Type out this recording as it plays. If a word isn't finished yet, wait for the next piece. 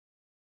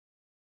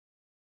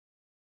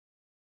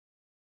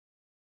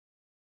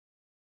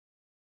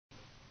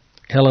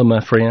Hello,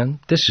 my friend.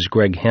 This is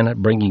Greg Hennett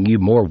bringing you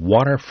more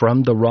Water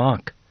from the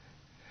Rock.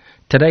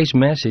 Today's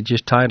message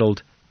is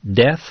titled,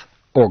 Death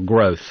or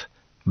Growth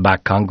by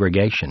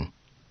Congregation.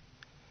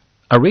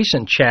 A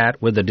recent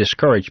chat with a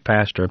discouraged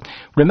pastor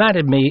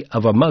reminded me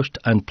of a most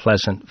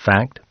unpleasant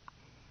fact.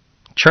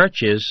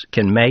 Churches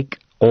can make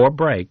or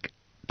break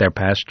their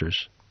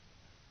pastors.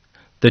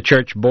 The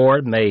church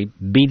board may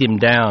beat him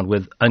down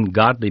with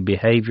ungodly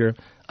behavior,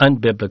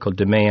 unbiblical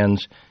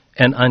demands,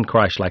 and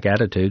unchristlike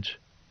attitudes.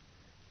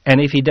 And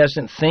if he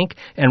doesn't think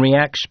and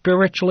react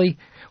spiritually,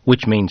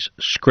 which means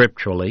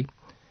scripturally,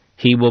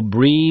 he will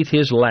breathe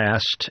his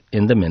last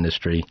in the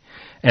ministry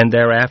and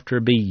thereafter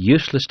be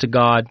useless to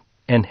God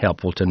and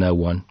helpful to no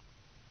one.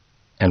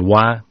 And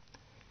why?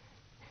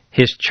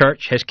 His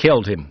church has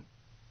killed him.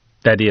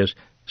 That is,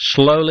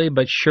 slowly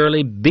but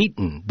surely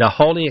beaten the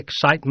holy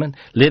excitement,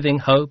 living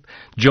hope,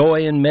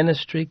 joy in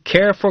ministry,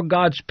 care for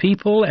God's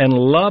people, and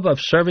love of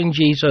serving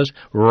Jesus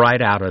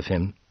right out of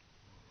him.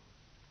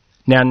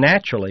 Now,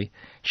 naturally,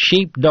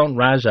 sheep don't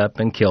rise up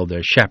and kill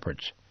their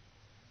shepherds.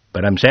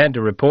 But I'm sad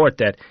to report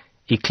that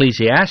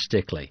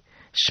ecclesiastically,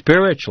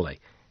 spiritually,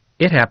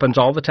 it happens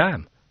all the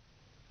time.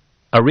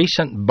 A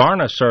recent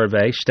Barna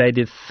survey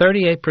stated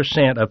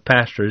 38% of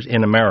pastors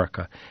in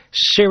America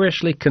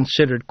seriously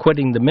considered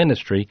quitting the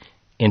ministry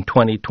in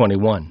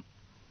 2021.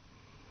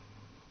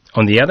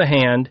 On the other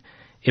hand,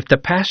 if the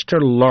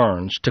pastor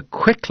learns to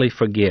quickly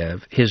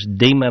forgive his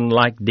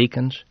demon-like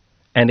deacons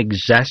and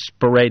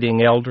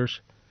exasperating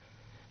elders,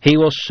 he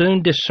will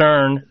soon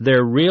discern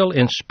their real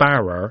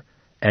inspirer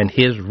and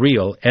his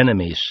real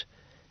enemies,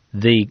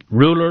 the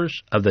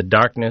rulers of the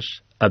darkness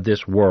of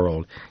this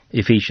world,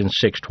 Ephesians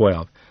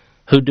 6:12,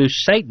 who do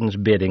Satan's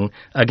bidding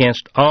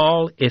against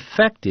all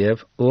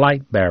effective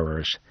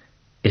light-bearers,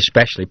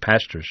 especially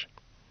pastors.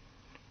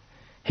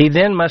 He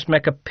then must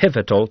make a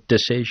pivotal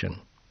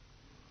decision.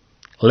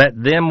 Let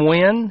them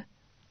win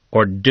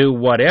or do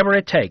whatever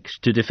it takes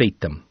to defeat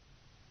them.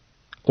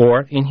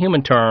 Or, in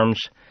human terms,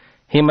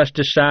 he must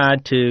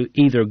decide to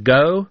either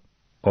go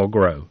or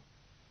grow.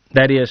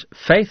 That is,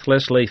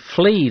 faithlessly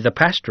flee the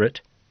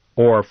pastorate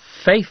or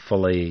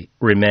faithfully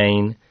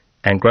remain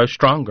and grow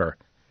stronger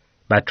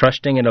by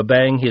trusting and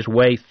obeying his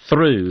way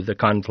through the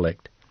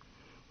conflict.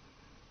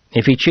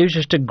 If he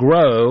chooses to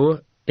grow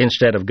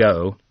instead of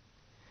go,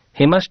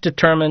 he must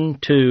determine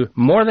to,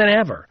 more than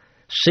ever,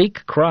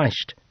 seek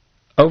Christ,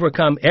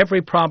 overcome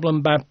every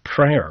problem by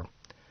prayer,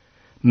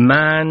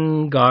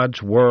 mine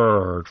God's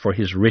Word for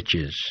his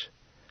riches,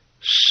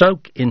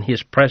 soak in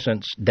his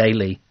presence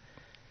daily,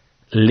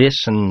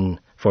 listen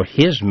for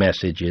his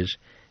messages,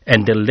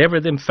 and deliver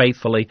them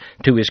faithfully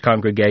to his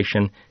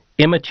congregation,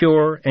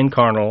 immature and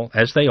carnal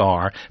as they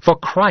are, for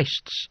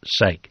Christ's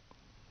sake.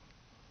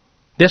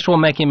 This will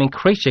make him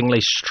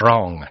increasingly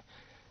strong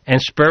and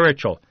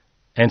spiritual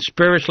and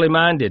spiritually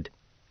minded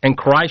and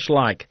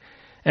Christ-like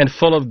and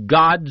full of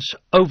God's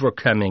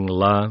overcoming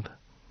love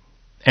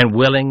and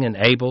willing and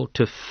able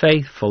to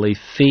faithfully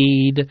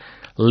feed,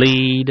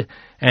 lead,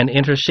 and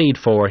intercede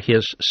for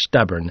his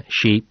stubborn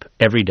sheep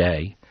every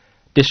day,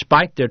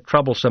 despite their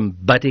troublesome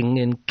butting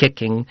and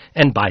kicking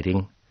and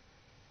biting.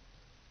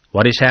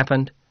 What has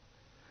happened?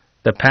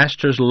 The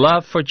pastor's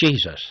love for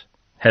Jesus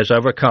has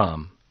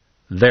overcome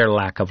their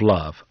lack of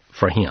love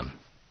for him.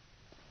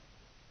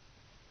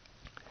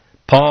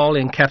 Paul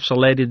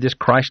encapsulated this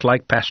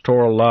Christ-like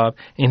pastoral love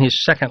in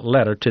his second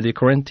letter to the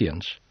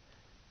Corinthians.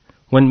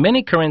 When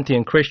many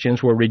Corinthian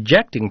Christians were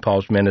rejecting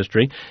Paul's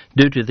ministry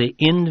due to the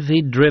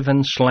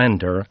envy-driven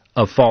slander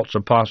of false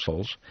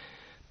apostles,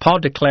 Paul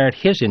declared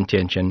his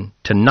intention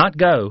to not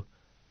go,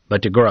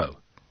 but to grow.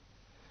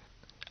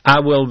 I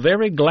will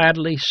very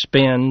gladly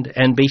spend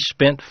and be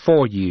spent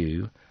for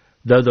you,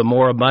 though the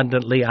more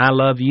abundantly I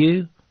love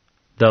you,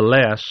 the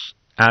less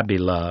I be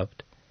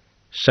loved.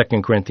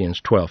 2 Corinthians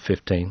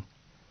 12:15.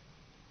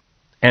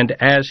 And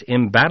as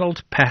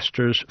embattled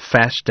pastors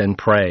fast and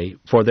pray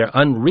for their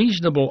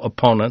unreasonable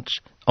opponents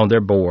on their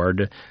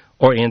board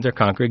or in their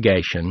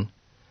congregation,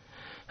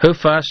 who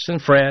fuss and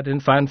fret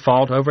and find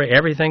fault over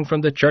everything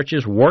from the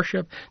church's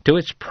worship to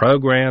its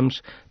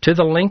programs, to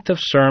the length of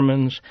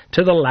sermons,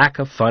 to the lack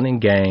of fun and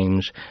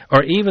games,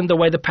 or even the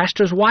way the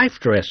pastor's wife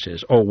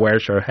dresses or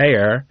wears her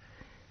hair,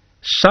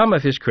 some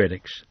of his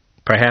critics,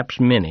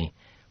 perhaps many,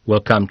 will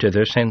come to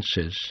their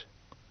senses.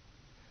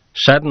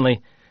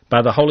 Suddenly,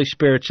 by the Holy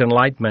Spirit's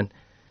enlightenment,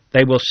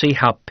 they will see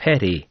how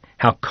petty,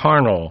 how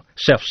carnal,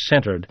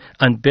 self-centered,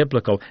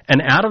 unbiblical, and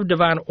out of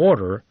divine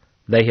order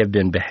they have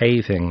been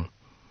behaving,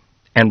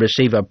 and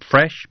receive a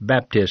fresh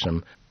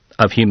baptism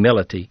of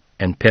humility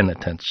and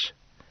penitence.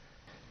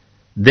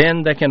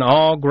 Then they can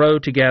all grow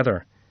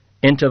together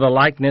into the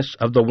likeness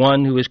of the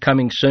one who is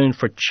coming soon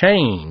for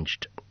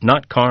changed,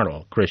 not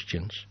carnal,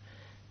 Christians,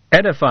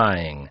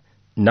 edifying,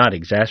 not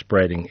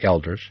exasperating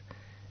elders,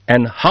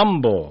 and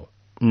humble,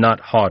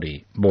 not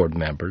haughty board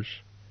members.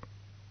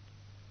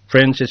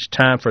 Friends, it's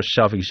time for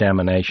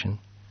self-examination.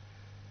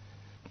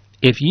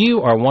 If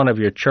you are one of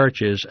your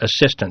church's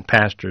assistant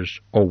pastors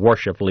or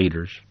worship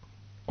leaders,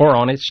 or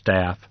on its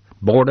staff,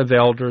 board of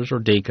elders or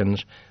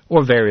deacons,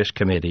 or various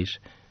committees,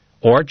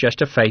 or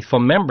just a faithful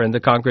member in the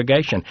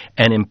congregation,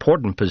 an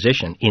important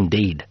position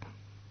indeed.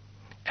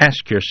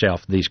 Ask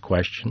yourself these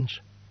questions.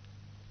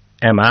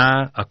 Am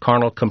I a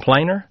carnal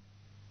complainer,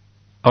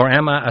 or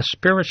am I a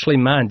spiritually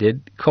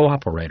minded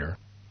cooperator?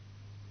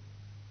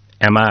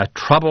 Am I a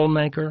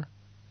troublemaker,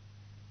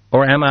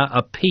 or am I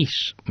a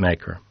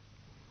peacemaker?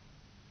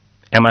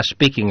 Am I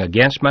speaking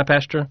against my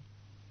pastor,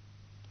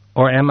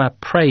 or am I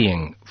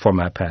praying for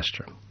my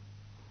pastor?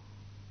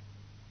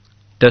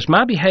 Does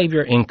my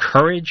behavior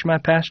encourage my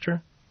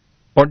pastor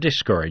or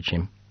discourage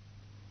him?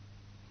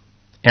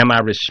 Am I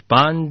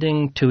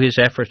responding to his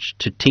efforts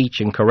to teach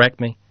and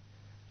correct me,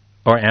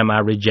 or am I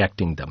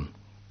rejecting them?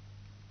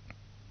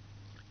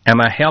 Am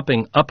I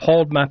helping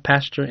uphold my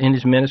pastor in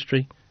his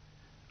ministry,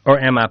 or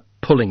am I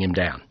pulling him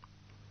down?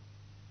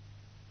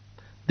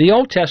 The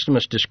Old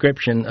Testament's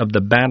description of the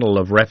Battle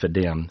of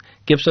Rephidim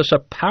gives us a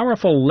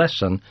powerful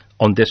lesson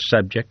on this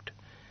subject.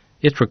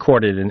 It's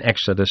recorded in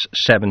Exodus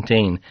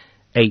 17,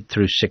 8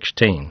 through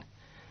 16.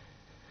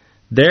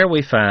 There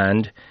we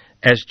find,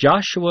 as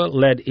Joshua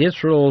led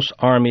Israel's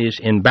armies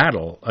in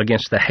battle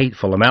against the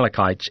hateful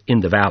Amalekites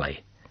in the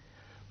valley,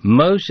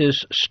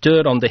 Moses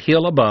stood on the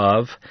hill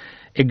above,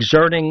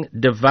 exerting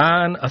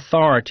divine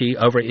authority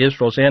over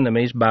Israel's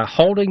enemies by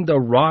holding the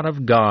rod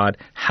of God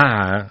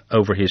high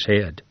over his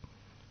head.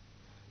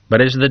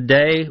 But as the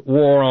day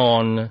wore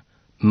on,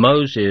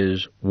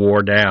 Moses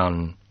wore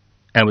down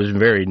and was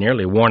very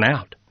nearly worn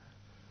out.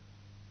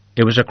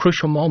 It was a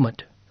crucial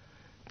moment.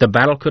 The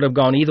battle could have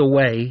gone either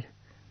way.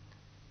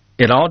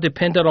 It all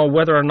depended on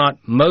whether or not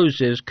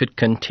Moses could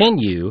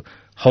continue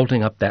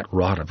holding up that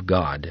rod of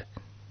God.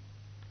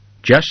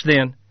 Just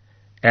then,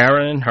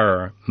 Aaron and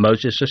Hur,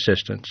 Moses'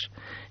 assistants,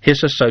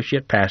 his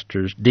associate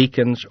pastors,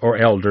 deacons, or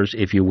elders,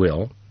 if you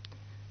will,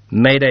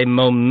 made a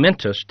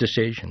momentous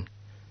decision.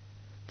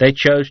 They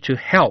chose to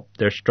help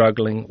their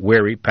struggling,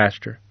 weary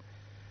pastor.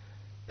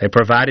 They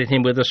provided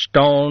him with a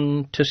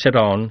stone to sit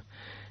on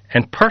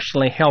and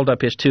personally held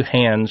up his two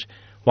hands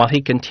while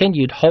he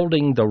continued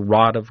holding the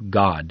rod of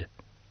God.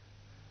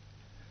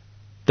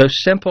 Though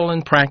simple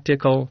and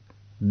practical,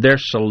 their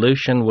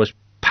solution was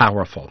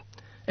powerful,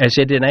 as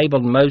it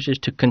enabled Moses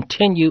to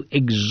continue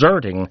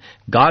exerting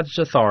God's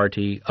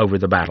authority over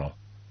the battle.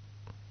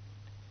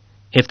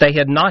 If they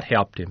had not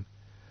helped him,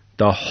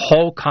 the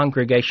whole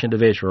congregation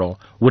of Israel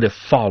would have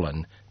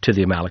fallen to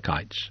the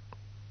Amalekites.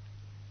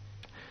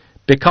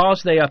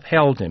 Because they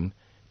upheld him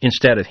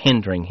instead of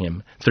hindering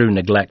him through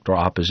neglect or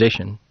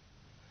opposition,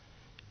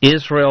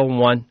 Israel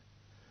won,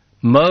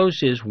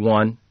 Moses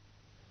won,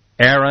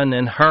 Aaron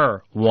and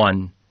Hur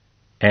won,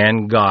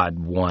 and God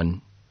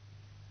won.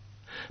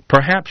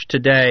 Perhaps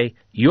today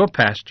your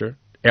pastor,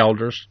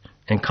 elders,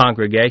 and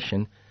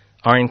congregation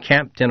are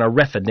encamped in a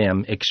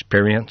Rephidim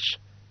experience.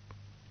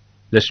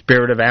 The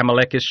spirit of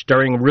Amalek is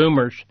stirring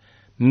rumors,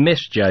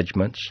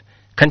 misjudgments,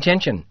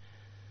 contention,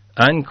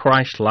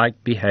 unchristlike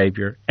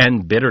behavior,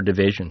 and bitter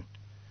division.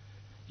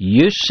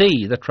 You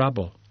see the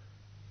trouble.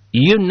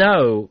 You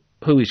know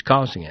who is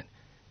causing it.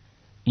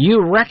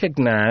 You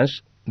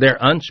recognize their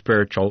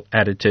unspiritual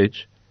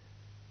attitudes.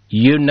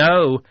 You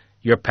know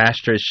your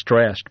pastor is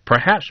stressed,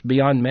 perhaps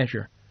beyond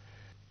measure.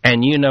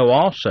 And you know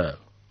also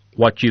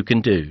what you can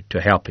do to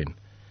help him,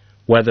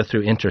 whether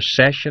through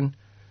intercession,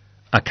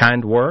 a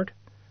kind word,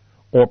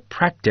 or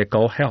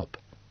practical help,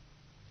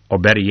 or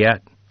better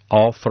yet,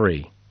 all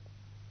three.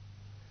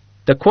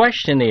 The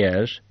question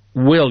is,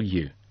 will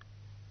you?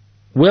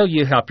 Will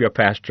you help your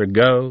pastor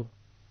go,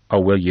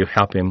 or will you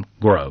help him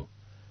grow?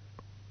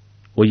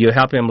 Will you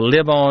help him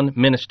live on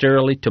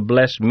ministerially to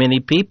bless many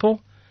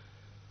people,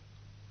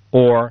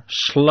 or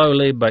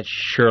slowly but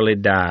surely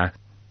die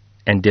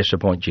and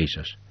disappoint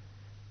Jesus?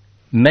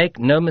 Make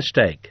no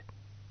mistake,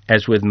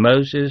 as with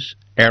Moses,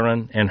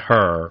 Aaron, and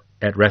Hur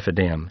at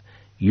Rephidim,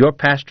 your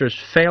pastor's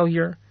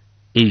failure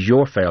is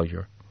your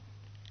failure,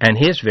 and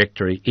his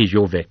victory is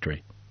your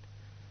victory.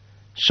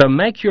 So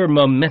make your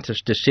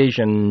momentous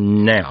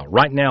decision now,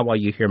 right now while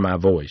you hear my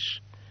voice,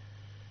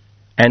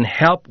 and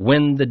help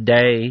win the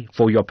day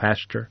for your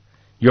pastor,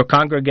 your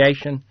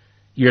congregation,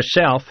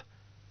 yourself,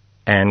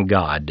 and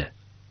God.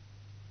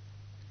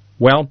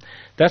 Well,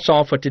 that's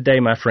all for today,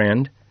 my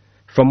friend.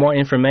 For more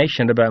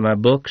information about my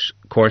books,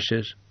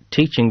 courses,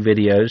 teaching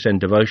videos, and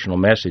devotional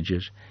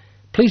messages,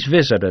 please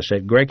visit us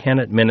at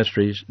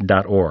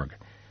greghinnantministries.org.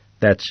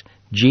 That's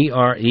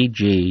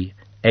GregHinnant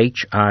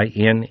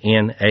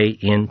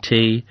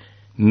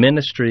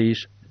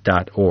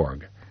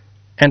ministries.org.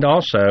 And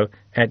also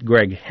at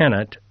Greg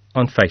Hinnant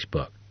on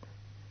Facebook.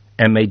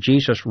 And may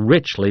Jesus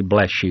richly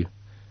bless you.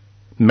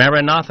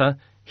 Maranatha,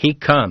 He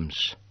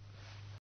comes.